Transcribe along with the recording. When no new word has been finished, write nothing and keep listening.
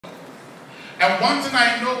And one thing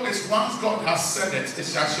I know is once God has said it, it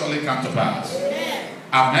shall surely come to pass.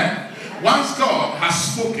 Amen. Once God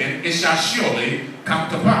has spoken, it shall surely come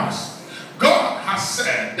to pass. God has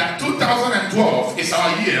said that 2012 is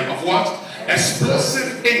our year of what?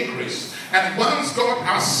 Explosive increase. And once God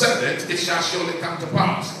has said it, it shall surely come to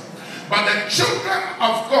pass. But the children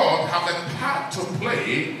of God have a part to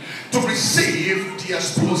play to receive the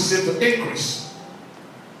explosive increase.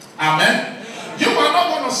 Amen. You are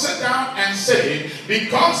not going to sit down and say,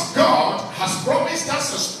 because God has promised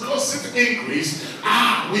us explosive increase,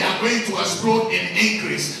 we are going to explode in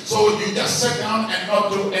increase. So you just sit down and not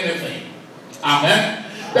do anything. Amen.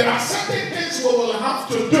 There are certain things we will have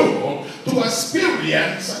to do to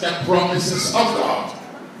experience the promises of God.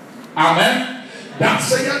 Amen. That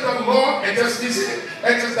saith the Lord, it is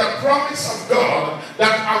the promise of God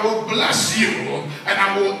that I will bless you and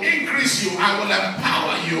I will increase you, I will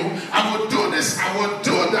empower you, I will do this, I will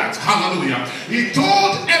do that. Hallelujah. He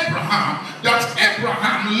told Abraham that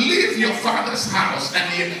Abraham, leave your father's house and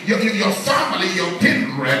your family, your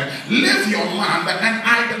kindred, leave your land, and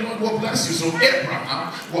I, the Lord, will bless you. So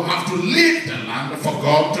Abraham will have to leave the land for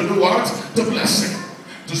God to do what? To bless him.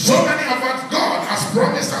 To so many of us, God has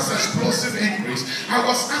promised us explosive increase. I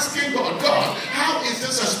was asking God, how is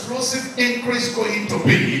this explosive increase going to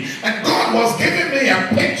be? And God was giving me a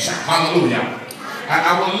picture. Hallelujah. And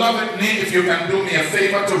I would love it, Nick, if you can do me a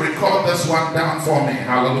favor to record this one down for me.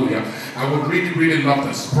 Hallelujah. I would really, really love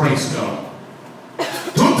this. Praise God.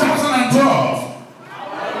 2012.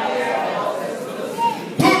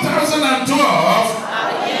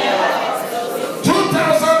 2012.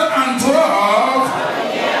 2012.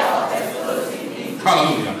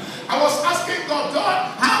 Hallelujah. I was asking God,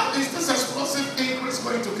 how is this explosive increase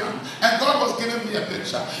going to come? And God was giving me a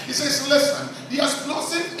picture. He says, listen, the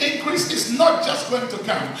explosive increase is not just going to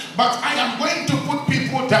come, but I am going to put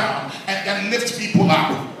people down and then lift people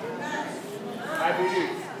up. I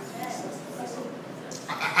believe.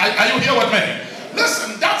 Are you here with me?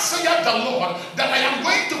 Listen, that saith the Lord, that I am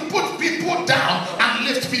going to put people down and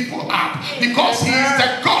lift people up, because He is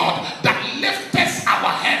the God that lifts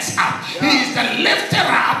our heads up. He is the lifter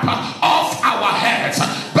up of our heads.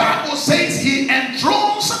 Bible says He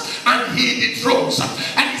enthrones and He dethrones.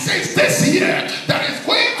 And He says this year there is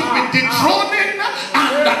going to be dethroning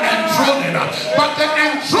and the enthroning. But the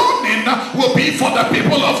enthroning will be for the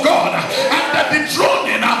people of God, and the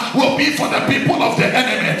dethroning will be for the people of the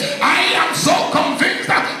enemy. I am so convinced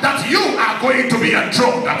that you are going to be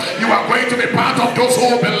enthroned. You are going to be part of those who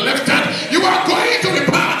will be lifted. You are going to be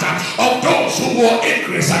part of those who will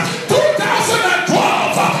increase. 2012,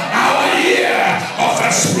 our year of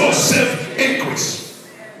explosive increase.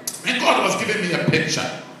 And God was giving me a picture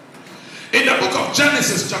in the book of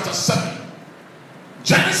Genesis chapter 7.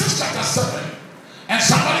 Genesis chapter 7. And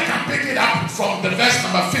somebody can pick it up from the verse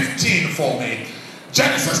number 15 for me.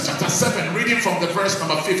 Genesis chapter 7, reading from the verse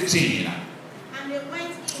number 15. And they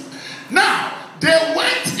went in. Now, they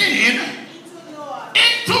went in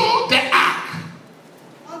into the ark.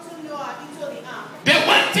 Unto Noah into the ark. They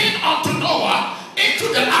went in unto Noah into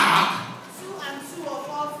the ark. 2 and 2 of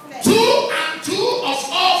all flesh. 2 and 2 of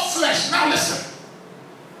all flesh. Now listen.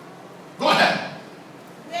 Go ahead.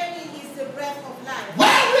 Wherein is the breath of life.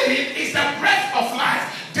 Wherein is the breath of life.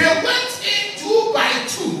 They went in 2 by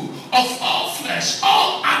 2 of all flesh,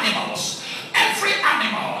 all animals, every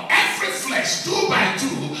animal, every flesh, 2 by 2,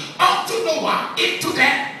 unto Noah into the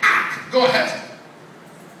ark. Go ahead.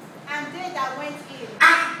 And they that went in.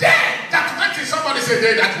 And they that went in. Somebody say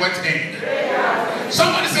they that went in.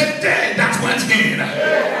 Somebody say they that went in.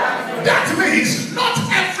 That means not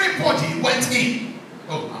everybody went in.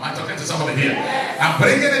 Oh, am I talking to somebody here? I'm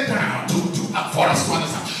bringing it down for us to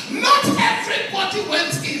understand. Not everybody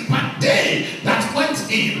went in, but they that went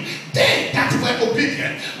in, they that were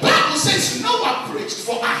obedient. Bible says Noah preached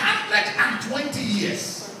for 120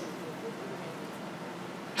 years.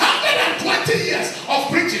 120 years of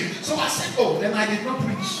preaching. So I said, oh, then I did not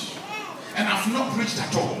preach. And I've not preached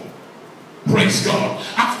at all. Praise God.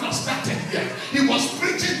 I've not started yet. He was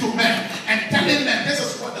preaching to men and telling them, this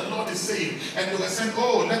is what the Lord is saying. And they were saying,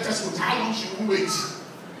 oh, let us wait. How long should we wait?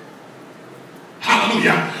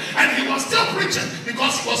 Hallelujah. And he was still preaching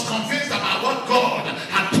because he was convinced about what God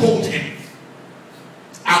had told him.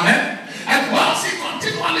 Amen. And once he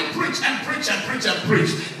continually preached and preached and preached and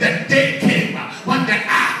preached, the day came when the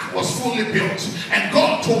ark was fully built. And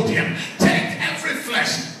God told him, take every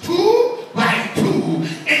flesh 2 by 2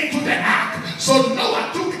 into the ark. So Noah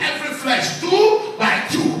took every flesh 2 by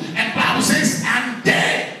 2. And Bible says, and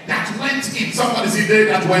they that went in. Somebody say they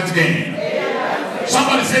that went in.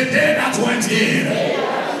 Somebody say they that went in.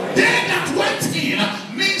 They that went in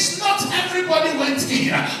means not everybody everybody went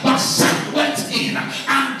in, but some went in.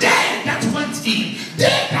 And they that went in,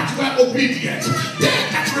 they that were obedient, they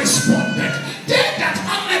that responded, they that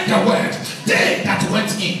honored the word, they that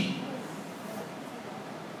went in.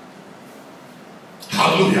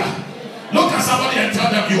 Hallelujah. Look at somebody and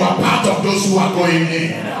tell them you are part of those who are going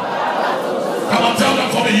in. Come on, tell them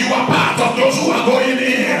for me, you are part of those who are going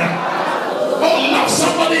in. Oh, love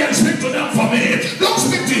somebody and speak to them for me. Don't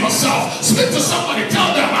speak to yourself. Speak to somebody.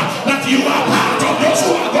 Tell them that you are part of those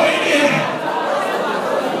who are going in.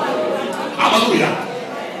 Hallelujah.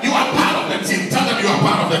 You are part of the team. Tell them you are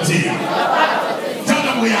part of the team. Tell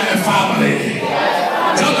them we are a family.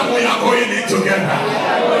 Tell them we are going in together.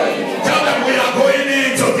 Tell them we are going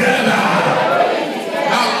in together.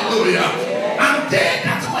 Hallelujah. And they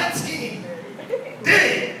that went in.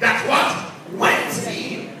 They that what? Went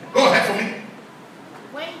in. Go ahead for me.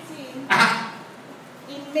 Went in.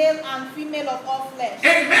 In male and female of all flesh.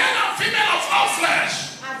 In male and female of all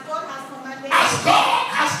flesh. As God has commanded. As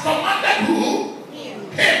God has commanded who?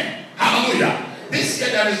 Him. Hallelujah. This year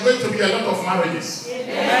there is going to be a lot of marriages.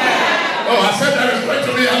 Amen. Oh, I said there is going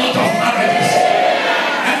to be a lot of marriages.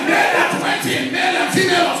 And they that went in, male and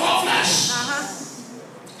female of all flesh.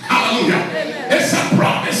 Hallelujah. Amen. It's a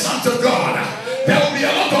promise unto God. There will be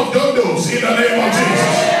a lot of dodos in the name of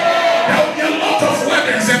Jesus. There will be a lot of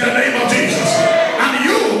weddings in the name of Jesus. And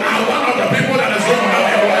you are one of the people that is going to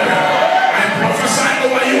have your wedding. I prophesy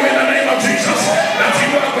over you in the name of Jesus that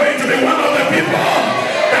you are going to be one of the people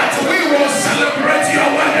that we will celebrate your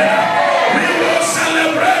wedding. We will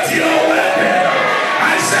celebrate your wedding.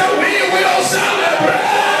 I said we will celebrate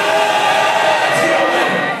your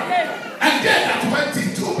wedding. And then that went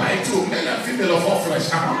in 2 by 2, male and female of all flesh.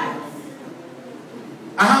 Go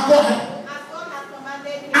ahead.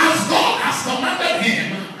 As God has commanded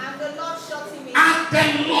him. And the Lord shut him in. And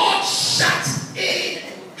the Lord shut in.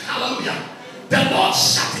 Hallelujah. The Lord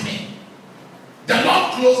shut him in. The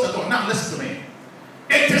Lord closed the door. Now listen to me.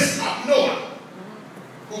 It is not Noah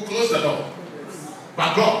who closed the door,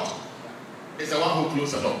 but God is the one who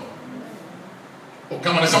closed the door. Oh,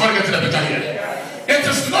 come on, is somebody getting a picture here? It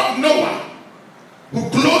is not Noah who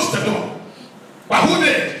closed the door, but who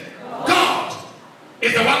did? God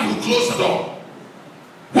is the one who closed the door.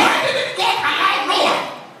 Why didn't God allow Noah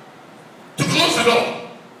to close the door?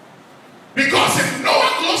 Because if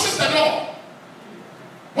Noah closes the door,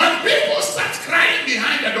 when people start crying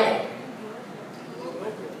behind the door,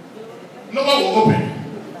 Noah will open.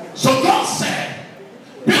 So God said,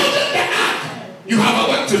 building the ark, you have a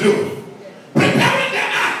work to do. Preparing the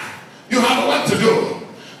ark, you have a work to do.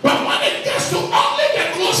 But when it gets to only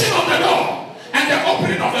the closing of the door and the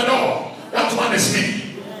opening of the door, that one is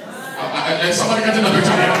me. Is somebody getting a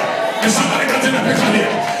picture here? Is somebody getting a picture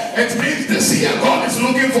here? It means this year God is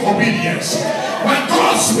looking for obedience. When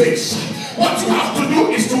God speaks, what you have to do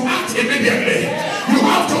is to act immediately. You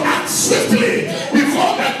have to act swiftly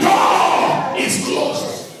before the door is closed.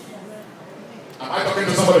 Am I talking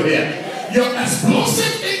to somebody here? Your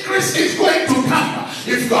explosive increase is going to come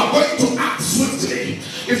if you are going to act swiftly,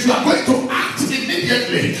 if you are going to act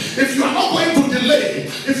immediately, if you are not going to delay,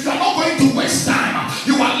 if you are not going to waste time.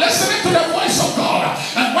 You are listening to the voice of God,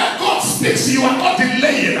 and when God speaks, you are not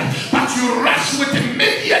delaying, but you rush with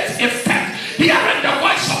immediate effect. Hearing the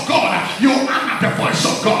voice of God, you honor the voice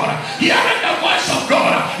of God. Hearing the voice of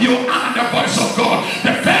God, you honor the voice of God.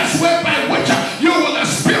 The first way by which you will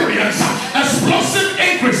experience explosive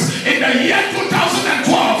increase in the year 2012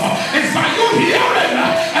 is by you hearing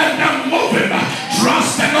and then moving.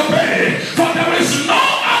 Trust and obey. For there is no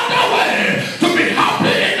other way to be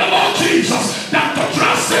happy in the Lord Jesus than to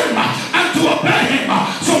trust him and to obey him.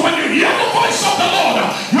 So when you hear the voice of the Lord,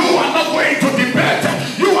 you are not going to debate.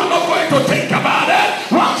 You are not going to think about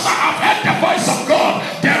it. Once I have heard the voice of God,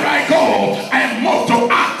 there I go. I move to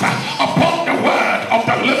act upon the word of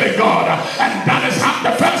the living God. And that is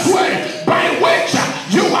the first way by which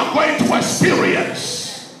you are going to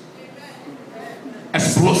experience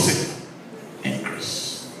explosive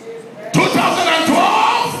increase.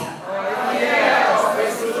 2012.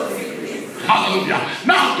 Hallelujah.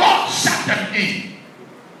 Now God shut them in.